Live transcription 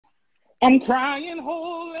I'm crying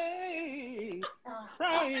holy,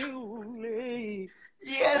 crying holy.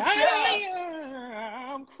 Yes,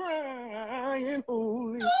 sir. I'm crying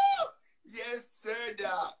holy. Yes, sir,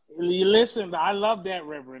 Doc. Listen, I love that,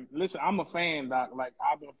 Reverend. Listen, I'm a fan, Doc. Like,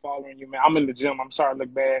 I've been following you, man. I'm in the gym. I'm sorry I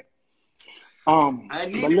look bad. I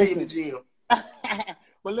need to be in the gym.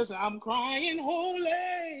 But listen, I'm crying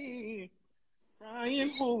holy,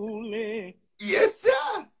 crying holy. Yes,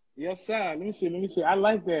 sir. Yes, sir. Let me see. I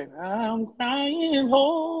like that. I'm crying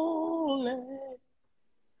holy,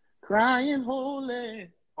 crying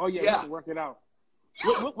holy. Oh yeah, we can work it out.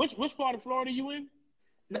 Yeah. Which part of Florida you in?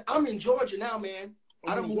 I'm in Georgia now, man.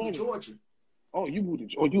 Oh, I done moved to Georgia. Oh,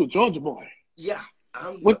 you a Georgia boy? Yeah.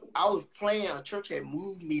 I was playing. A church had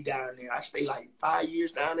moved me down there. I stayed like 5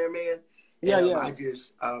 years down there, man. And, I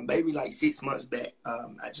just maybe like 6 months back,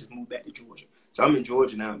 I just moved back to Georgia. So I'm in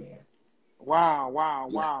Georgia now, man.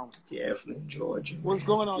 Wow. Definitely in Georgia. What's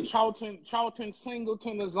going on? Charlton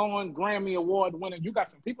Singleton is on, Grammy Award winner. You got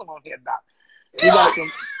some people on here, Doc. You got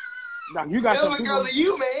some. Doc, you got some people. Because of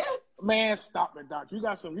you, man. Man, stop it, Doc. You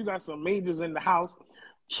got some majors in the house.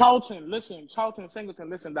 Charlton Singleton,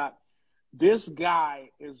 listen, Doc. This guy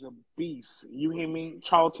is a beast. You hear me?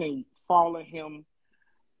 Charlton, follow him.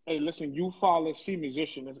 Hey, listen, you follow C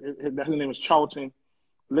Musician. His name is Charlton.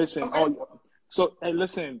 Listen, Okay. So hey,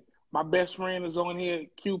 listen. My best friend is on here,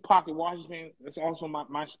 Q Pocket Washington. That's also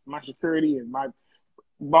my security and my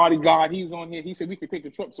bodyguard. He's on here. He said we could take a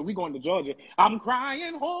trip, so we going to Georgia. I'm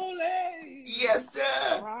crying holy. Yes,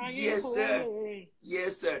 sir. Crying holy.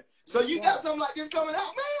 Yes, sir. So you got something like this coming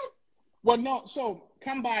out, man? Well, no. So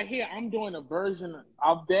come by here. I'm doing a version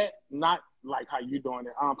of that, not like how you doing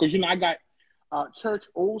it. Because I got Church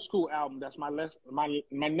Old School album. That's my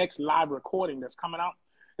next live recording that's coming out.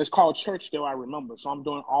 It's called Church Still I Remember. So I'm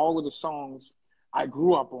doing all of the songs I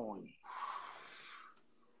grew up on.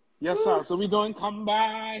 Yes, sir. So we're doing Come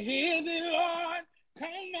By Here, the Lord,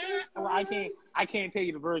 Come By. Well, I can't tell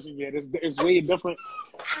you the version yet. It's way different.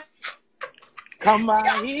 Come by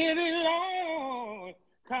here, the Lord.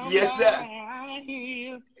 Come by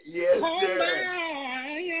here. Yes, Come sir.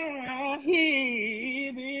 by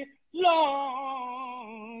here, the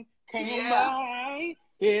Lord. Come by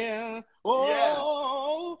here.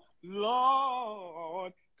 Oh,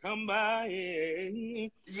 Lord, come by here.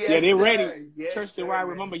 Yes, they sir. ready. Yes, Church sir, I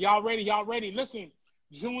remember. Y'all ready? Listen,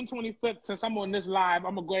 June 25th, since I'm on this live,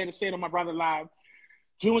 I'm going to go ahead and say it on my brother live.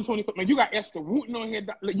 June 25th. Man, you got Esther Wooten on here,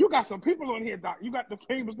 Doc. You got some people on here, Doc. You got the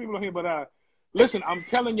famous people on here. But listen, I'm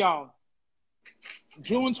telling y'all,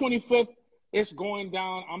 June 25th, it's going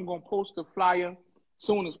down. I'm going to post the flyer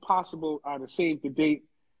soon as possible to save the date.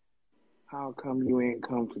 How come you ain't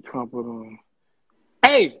come to trumpet on?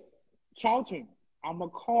 Hey, Charlton, I'm going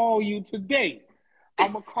to call you today.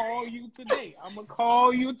 That's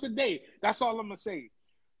all I'm going to say.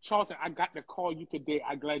 Charlton, I got to call you today.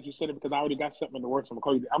 I'm glad you said it because I already got something in the works. I'm going to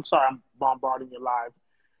call you. I'm sorry I'm bombarding you live.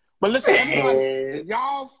 But listen, everyone,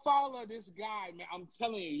 y'all follow this guy, man. I'm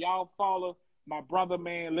telling you, y'all follow my brother,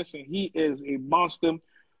 man. Listen, he is a monster.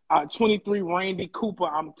 23 Randy Cooper,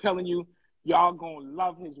 I'm telling you, y'all going to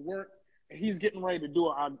love his work. He's getting ready to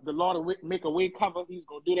do the Lord will Make a Way cover. He's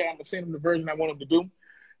going to do that. I'm going to send him the version I want him to do.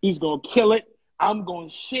 He's going to kill it. I'm going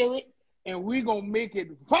to share it. And we're going to make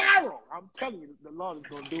it viral. I'm telling you, the Lord is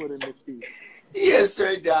going to do it in this season. Yes,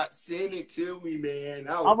 sir, Doc. Send it to me, man.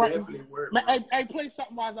 I will definitely work. Man, hey, play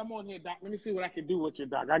something while I'm on here, Doc. Let me see what I can do with you,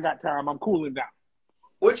 Doc. I got time. I'm cooling down.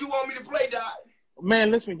 What you want me to play, Doc?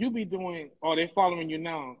 Man, listen, you be doing... Oh, they're following you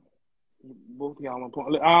now. Both of y'all on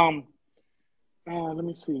point. Let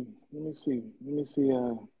me see.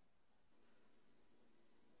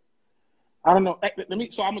 I don't know.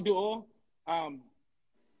 So I'm going to do all...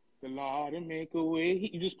 the Lord will make a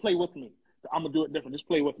way. You just play with me. I'm going to do it different. Just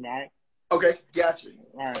play with me, all right? Okay, got you.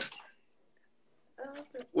 All right.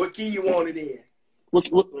 What key you want it in?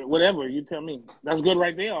 Whatever, you tell me. That's good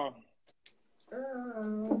right there. Or...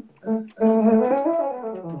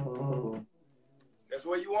 That's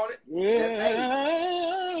where you want it?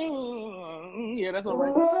 Yeah, that's all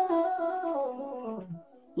right.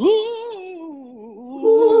 Ooh.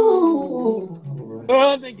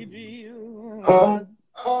 Oh, thank you, Jesus.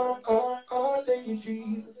 Oh, thank you,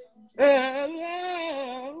 Jesus. Yeah.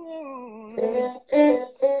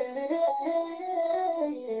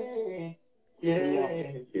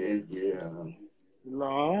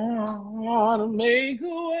 Lord, make a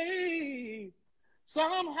way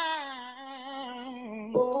somehow.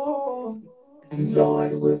 Oh, the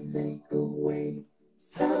Lord will make a way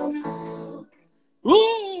somehow.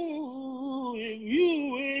 Ooh, if you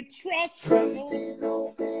would trust and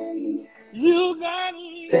obey, you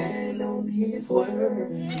gotta stand on His His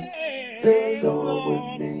word, the Lord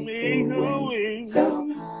will make a way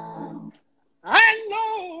somehow. I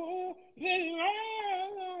know the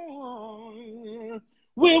Lord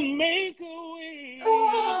will make a way.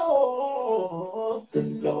 Oh, the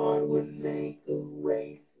Lord will make a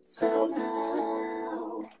way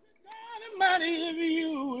somehow. God Almighty, if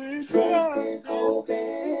you will Trust and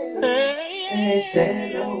obey and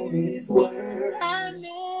stand on His word, I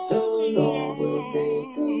know the Lord will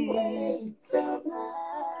make a way somehow.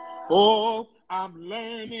 Oh, I'm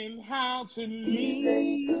learning how to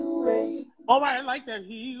lead. All right, I like that.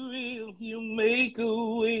 He'll make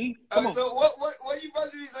a way. So what are you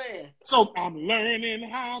supposed to be saying? So I'm learning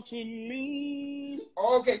how to lead.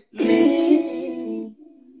 Okay. Lead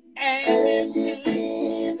and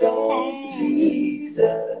depend on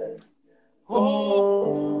Jesus.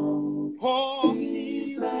 Oh,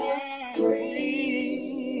 He's my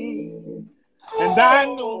friend. And I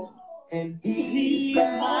know and He's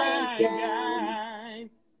my guide.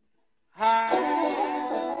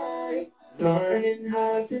 Learning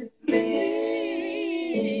how to live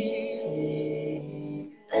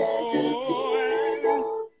and depend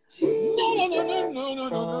on Jesus.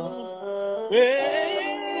 No.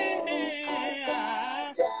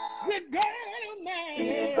 Good God Almighty.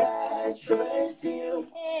 If I trust Him,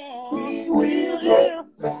 He will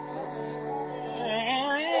provide.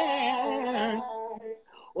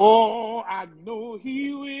 Oh, I know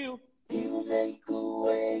He will. He'll make a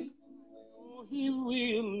way. Oh, He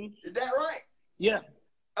will. Is that right? Yeah.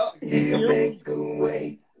 Oh, He'll make a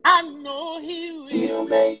way. I know He will. He'll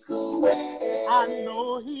make a way. I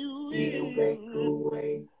know He will. He'll make a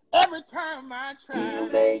way. Every time I try, He'll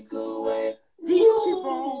make a way. He keep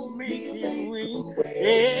on making way.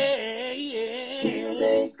 Yeah. He'll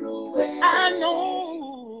make a way. I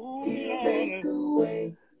know He'll make a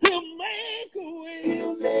way. He'll make a way.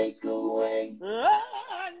 He'll make a way.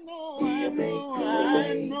 I know. He'll make a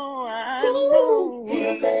way.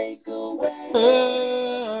 He'll make a way.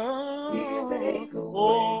 He'll make a way.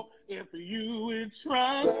 Oh, if you would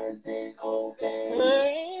trust and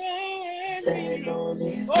obey, stand on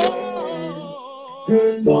His word,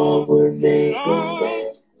 the Lord will make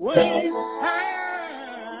a way somehow.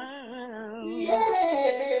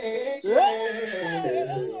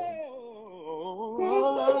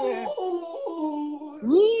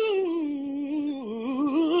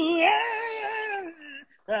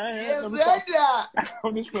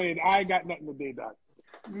 I'm just playing. I ain't got nothing today, Doc.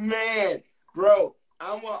 Man, bro,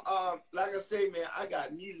 like I say, man, I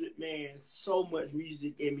got music, man. So much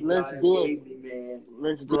music in me. Let's do it, man.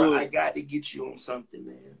 Let's do it. I got to get you on something,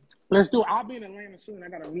 man. Let's do it. I'll be in Atlanta soon. I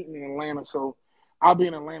got a meeting in Atlanta, so I'll be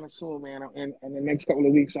in Atlanta soon, man. In the next couple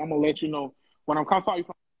of weeks, so I'm gonna let you know when I'm coming. You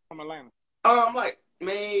from Atlanta? Like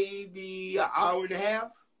maybe an hour and a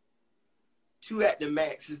half, 2 at the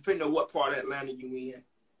max, depending on what part of Atlanta you in.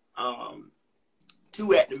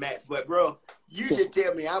 2 at the max, but bro, you just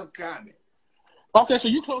tell me I'm coming. Okay, so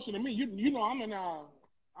you closer to me. You know I'm in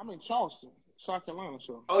Charleston, South Carolina.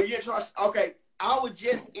 So. Oh, you're in Charleston. Okay, I was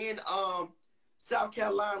just in South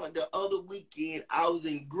Carolina the other weekend. I was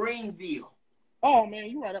in Greenville. Oh man,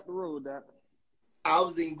 you right up the road, Doc. I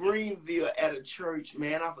was in Greenville at a church,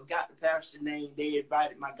 man. I forgot the pastor's name. They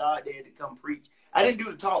invited my goddaddy to come preach. I didn't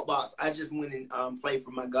do the Talkbox. I just went and played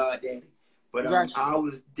for my goddaddy. But I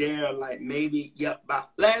was there like maybe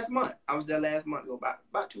about last month. I was there last month,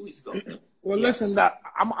 about 2 weeks ago. Well, listen, Doc,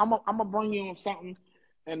 I'm gonna bring you on something,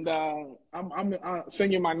 and I'm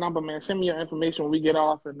send you my number, man. Send me your information when we get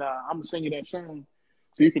off, and I'm gonna send you that song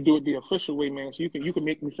so you can do it the official way, man. So you can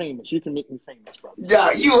make me famous. You can make me famous, bro.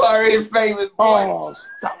 Yeah, you already famous, boy. Oh,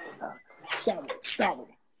 stop it, Doc. Stop it.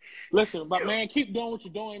 Listen, but man, keep doing what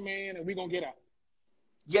you're doing, man, and we gonna get out.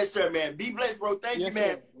 Yes, sir, man. Be blessed, bro. Thank you,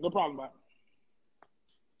 man. Sir. No problem, Doc.